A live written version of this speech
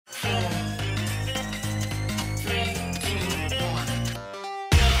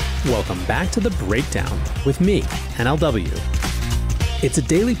Welcome back to The Breakdown with me, NLW. It's a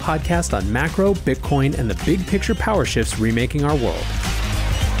daily podcast on macro, Bitcoin, and the big picture power shifts remaking our world.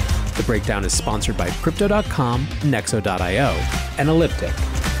 The Breakdown is sponsored by Crypto.com, Nexo.io, and Elliptic,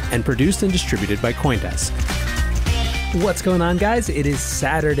 and produced and distributed by CoinDesk. What's going on, guys? It is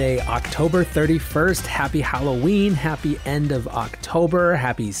Saturday, October 31st. Happy Halloween, happy end of October,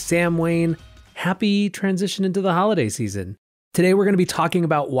 happy Samhain, happy transition into the holiday season. Today, we're going to be talking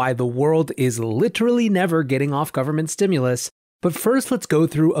about why the world is literally never getting off government stimulus. But first, let's go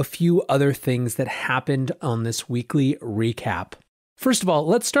through a few other things that happened on this weekly recap. First of all,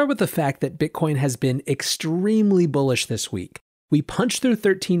 let's start with the fact that Bitcoin has been extremely bullish this week. We punched through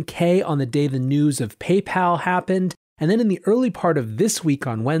 13K on the day the news of PayPal happened. And then in the early part of this week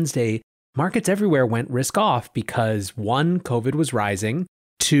on Wednesday, markets everywhere went risk off because 1, COVID was rising,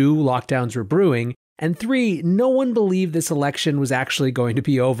 2, lockdowns were brewing, and 3, no one believed this election was actually going to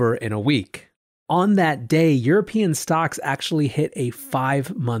be over in a week. On that day, European stocks actually hit a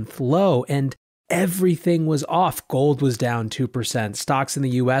 5-month low and everything was off. Gold was down 2%. Stocks in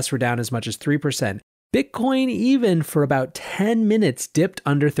the US were down as much as 3%. Bitcoin even for about 10 minutes dipped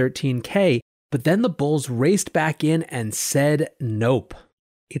under 13K, but then the bulls raced back in and said nope.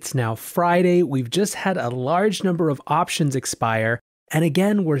 It's now Friday. We've just had a large number of options expire. And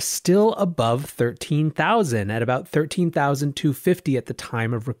again, we're still above 13,000 at about 13,250 at the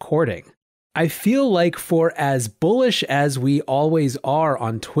time of recording. I feel like for as bullish as we always are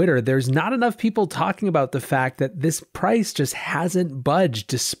on Twitter, there's not enough people talking about the fact that this price just hasn't budged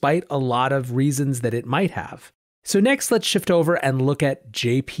despite a lot of reasons that it might have. So next, let's shift over and look at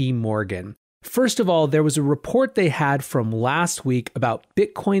JPMorgan. First of all, there was a report they had from last week about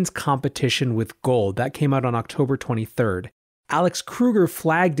Bitcoin's competition with gold. That came out on October 23rd. Alex Kruger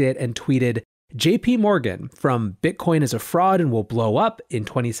flagged it and tweeted, JPMorgan, from Bitcoin is a fraud and will blow up in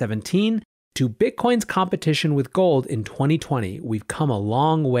 2017 to Bitcoin's competition with gold in 2020. We've come a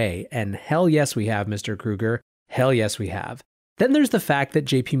long way, and hell yes we have, Mr. Kruger. Hell yes we have. Then there's the fact that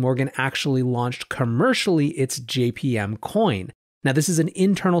JPMorgan actually launched commercially its JPM coin. Now this is an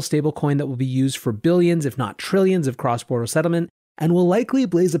internal stablecoin that will be used for billions, if not trillions, of cross-border settlement, and will likely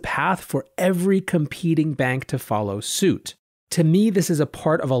blaze a path for every competing bank to follow suit. To me, this is a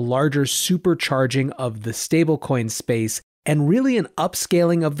part of a larger supercharging of the stablecoin space and really an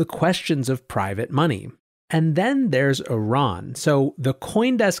upscaling of the questions of private money. And then there's Iran. So the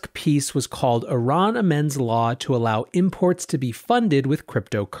CoinDesk piece was called Iran Amends Law to Allow Imports to be Funded with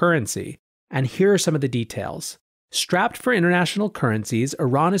Cryptocurrency. And here are some of the details. Strapped for international currencies,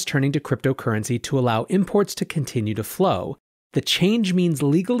 Iran is turning to cryptocurrency to allow imports to continue to flow. The change means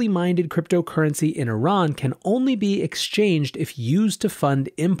legally minded cryptocurrency in Iran can only be exchanged if used to fund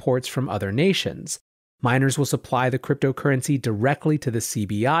imports from other nations. Miners will supply the cryptocurrency directly to the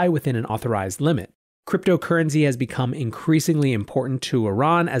CBI within an authorized limit. Cryptocurrency has become increasingly important to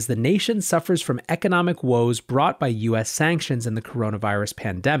Iran as the nation suffers from economic woes brought by US sanctions and the coronavirus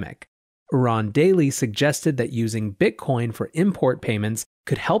pandemic. Iran Daily suggested that using Bitcoin for import payments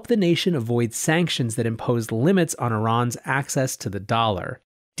could help the nation avoid sanctions that imposed limits on Iran's access to the dollar.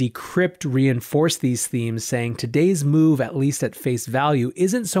 Decrypt reinforced these themes, saying today's move, at least at face value,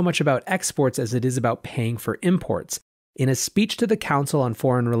 isn't so much about exports as it is about paying for imports. In a speech to the Council on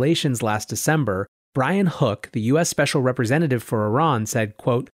Foreign Relations last December, Brian Hook, the U.S. Special Representative for Iran, said,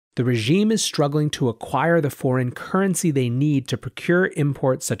 quote, "The regime is struggling to acquire the foreign currency they need to procure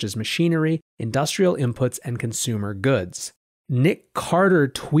imports such as machinery, industrial inputs, and consumer goods." Nick Carter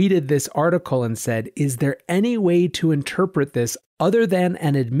tweeted this article and said, "Is there any way to interpret this other than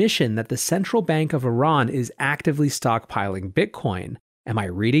an admission that the Central Bank of Iran is actively stockpiling Bitcoin? Am I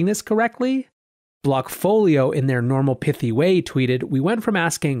reading this correctly?" Blockfolio, in their normal pithy way, tweeted, "We went from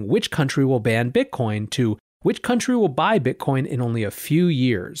asking which country will ban Bitcoin to which country will buy Bitcoin in only a few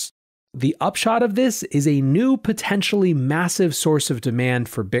years." The upshot of this is a new, potentially massive source of demand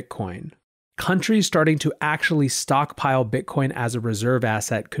for Bitcoin. Countries starting to actually stockpile Bitcoin as a reserve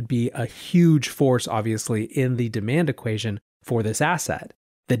asset could be a huge force, obviously, in the demand equation for this asset.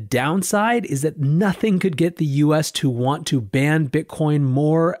 The downside is that nothing could get the US to want to ban Bitcoin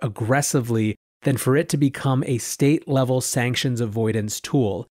more aggressively than for it to become a state-level sanctions avoidance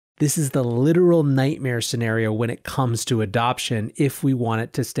tool. This is the literal nightmare scenario when it comes to adoption if we want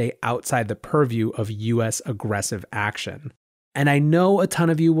it to stay outside the purview of US aggressive action. And I know a ton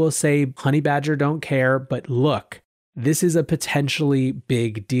of you will say, Honey Badger don't care, but look, this is a potentially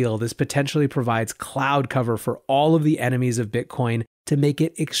big deal. This potentially provides cloud cover for all of the enemies of Bitcoin to make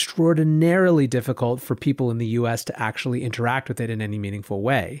it extraordinarily difficult for people in the US to actually interact with it in any meaningful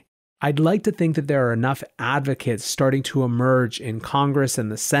way. I'd like to think that there are enough advocates starting to emerge in Congress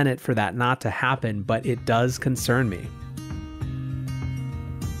and the Senate for that not to happen, but it does concern me.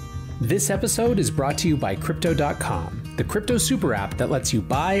 This episode is brought to you by Crypto.com, the crypto super app that lets you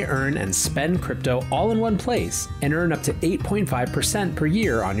buy, earn, and spend crypto all in one place and earn up to 8.5% per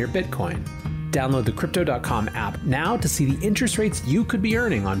year on your Bitcoin. Download the Crypto.com app now to see the interest rates you could be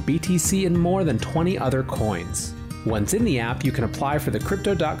earning on BTC and more than 20 other coins. Once in the app, you can apply for the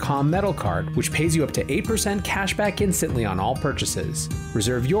Crypto.com Metal Card, which pays you up to 8% cash back instantly on all purchases.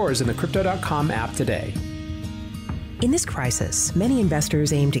 Reserve yours in the Crypto.com app today. In this crisis, many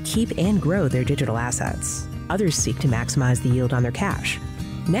investors aim to keep and grow their digital assets. Others seek to maximize the yield on their cash.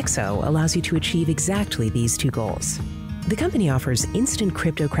 Nexo allows you to achieve exactly these two goals. The company offers instant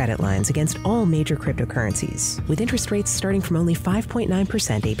crypto credit lines against all major cryptocurrencies, with interest rates starting from only 5.9%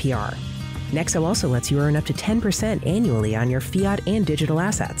 APR. Nexo also lets you earn up to 10% annually on your fiat and digital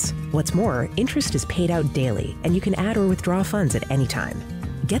assets. What's more, interest is paid out daily, and you can add or withdraw funds at any time.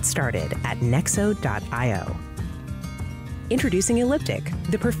 Get started at nexo.io. Introducing Elliptic,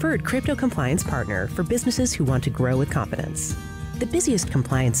 the preferred crypto compliance partner for businesses who want to grow with confidence. The busiest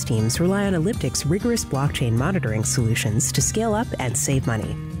compliance teams rely on Elliptic's rigorous blockchain monitoring solutions to scale up and save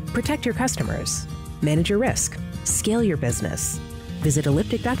money. Protect your customers. Manage your risk. Scale your business. Visit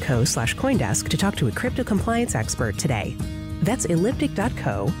elliptic.co/Coindesk to talk to a crypto compliance expert today. That's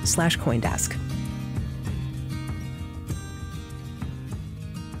elliptic.co/Coindesk.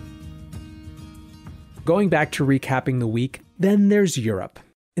 Going back to recapping the week, then there's Europe.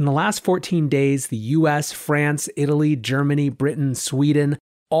 In the last 14 days, the US, France, Italy, Germany, Britain, Sweden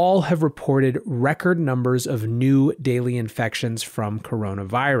all have reported record numbers of new daily infections from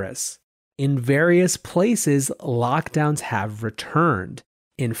coronavirus. In various places, lockdowns have returned.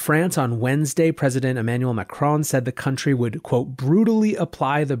 In France on Wednesday, President Emmanuel Macron said the country would, quote, brutally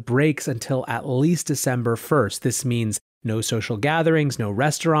apply the brakes until at least December 1st. This means no social gatherings, no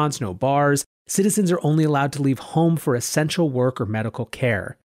restaurants, no bars. Citizens are only allowed to leave home for essential work or medical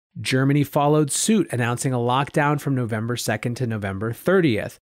care. Germany followed suit, announcing a lockdown from November 2nd to November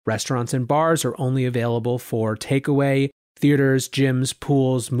 30th. Restaurants and bars are only available for takeaway. Theaters, gyms,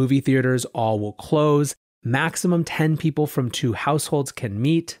 pools, movie theaters all will close. Maximum 10 people from 2 households can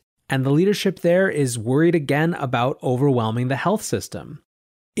meet. And the leadership there is worried again about overwhelming the health system.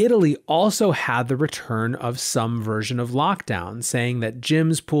 Italy also had the return of some version of lockdown, saying that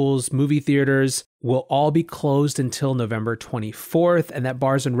gyms, pools, movie theaters will all be closed until November 24th, and that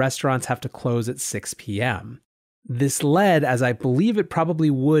bars and restaurants have to close at 6 p.m. This led, as I believe it probably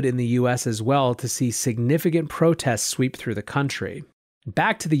would in the US as well, to see significant protests sweep through the country.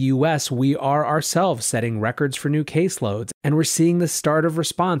 Back to the US, we are ourselves setting records for new caseloads, and we're seeing the start of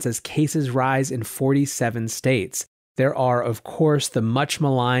response as cases rise in 47 states. There are, of course, the much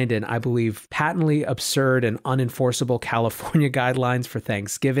maligned and I believe patently absurd and unenforceable California guidelines for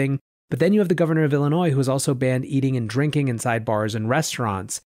Thanksgiving. But then you have the governor of Illinois who has also banned eating and drinking inside bars and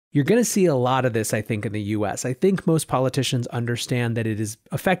restaurants. You're going to see a lot of this, I think, in the US. I think most politicians understand that it is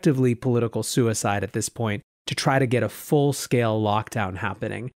effectively political suicide at this point to try to get a full-scale lockdown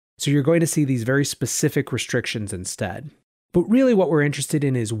happening. So you're going to see these very specific restrictions instead. But really what we're interested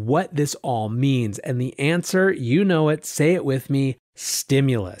in is what this all means. And the answer, you know it, say it with me,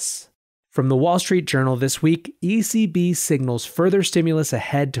 stimulus. From the Wall Street Journal this week, ECB signals further stimulus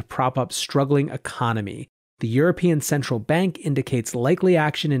ahead to prop up struggling economy. The European Central Bank indicates likely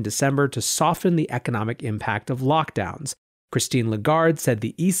action in December to soften the economic impact of lockdowns. Christine Lagarde said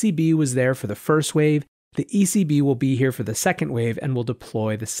the ECB was there for the first wave. The ECB will be here for the second wave and will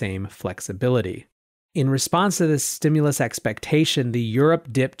deploy the same flexibility. In response to this stimulus expectation, the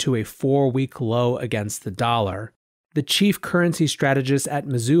Europe dipped to a 4-week low against the dollar. The chief currency strategist at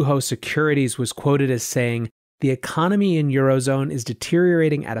Mizuho Securities was quoted as saying, "The economy in Eurozone is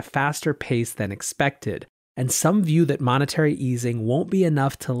deteriorating at a faster pace than expected, and some view that monetary easing won't be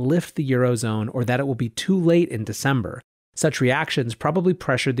enough to lift the Eurozone or that it will be too late in December. Such reactions probably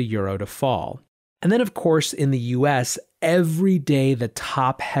pressured the euro to fall." And then, of course, in the US, every day the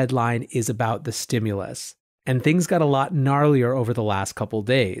top headline is about the stimulus. And things got a lot gnarlier over the last couple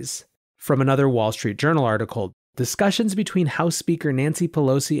days. From another Wall Street Journal article, discussions between House Speaker Nancy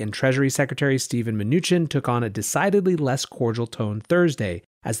Pelosi and Treasury Secretary Steven Mnuchin took on a decidedly less cordial tone Thursday,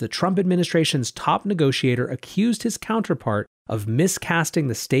 as the Trump administration's top negotiator accused his counterpart of miscasting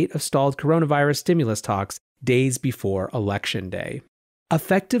the state of stalled coronavirus stimulus talks days before Election Day.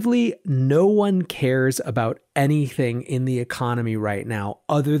 Effectively, no one cares about anything in the economy right now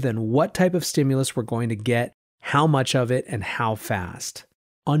other than what type of stimulus we're going to get, how much of it, and how fast.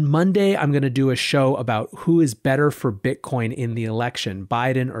 On Monday, I'm going to do a show about who is better for Bitcoin in the election,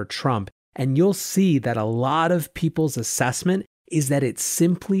 Biden or Trump. And you'll see that a lot of people's assessment is that it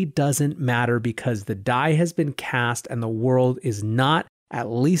simply doesn't matter because the die has been cast and the world is not,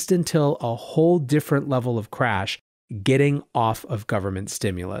 at least until a whole different level of crash, getting off of government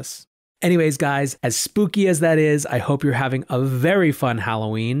stimulus. Anyways, guys, as spooky as that is, I hope you're having a very fun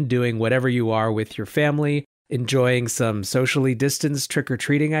Halloween, doing whatever you are with your family, enjoying some socially distanced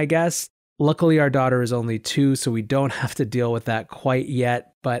trick-or-treating, I guess. Luckily, our daughter is only 2, so we don't have to deal with that quite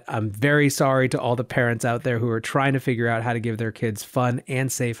yet, but I'm very sorry to all the parents out there who are trying to figure out how to give their kids fun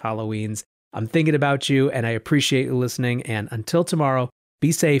and safe Halloweens. I'm thinking about you, and I appreciate you listening, and until tomorrow,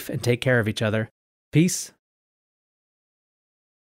 be safe and take care of each other. Peace.